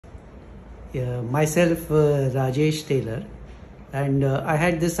Myself, Rajesh Taylor, and I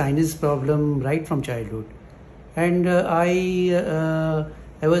had this sinus problem right from childhood, and I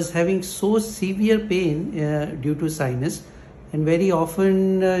was having so severe pain due to sinus, and very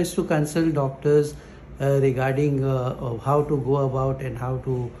often used to consult doctors regarding how to go about and how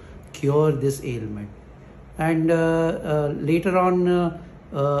to cure this ailment. And later on,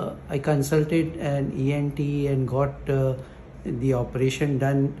 I consulted an ENT and got the operation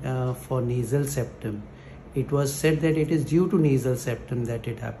done for nasal septum. It was said that it is due to nasal septum that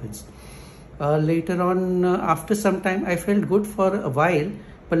it happens. Later on, after some time, I felt good for a while,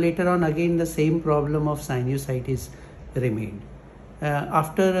 but later on again the same problem of sinusitis remained.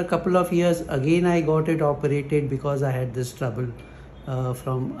 After a couple of years, again I got it operated because I had this trouble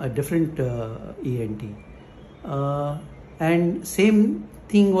from a different ENT. And same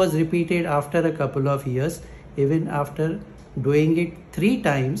thing was repeated after a couple of years. Even after doing it 3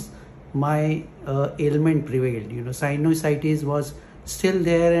 times, my ailment prevailed. Sinusitis was still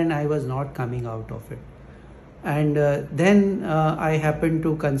there and I was not coming out of it. And then I happened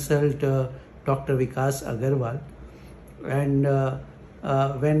to consult Dr. Vikas Agrawal, and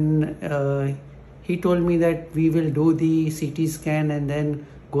when he told me that we will do the CT scan and then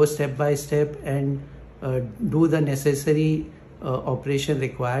go step by step and do the necessary operation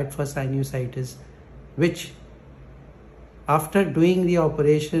required for sinusitis, which after doing the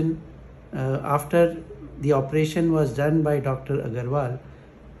operation, after the operation was done by Dr. Agrawal,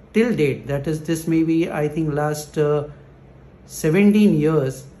 till date, that is, this may be, I think, last 17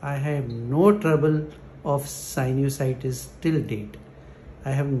 years, I have no trouble of sinusitis till date.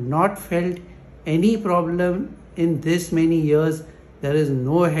 I have not felt any problem in this many years. There is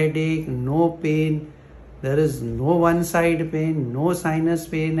no headache, no pain, there is no one side pain, no sinus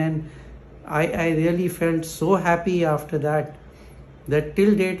pain, and I really felt so happy after that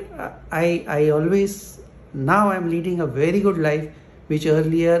till date I always, now I'm leading a very good life, which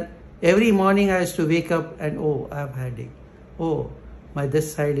earlier every morning I used to wake up and oh, I have headache, oh, my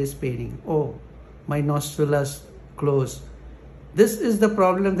this side is paining, oh, my nostril is closed. This is the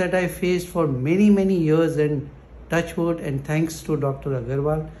problem that I faced for many years, and touch wood, and thanks to Dr.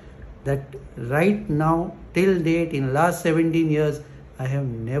 Agrawal, that right now till date in last 17 years I have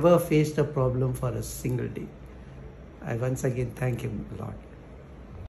never faced a problem for a single day. I once again thank him a lot.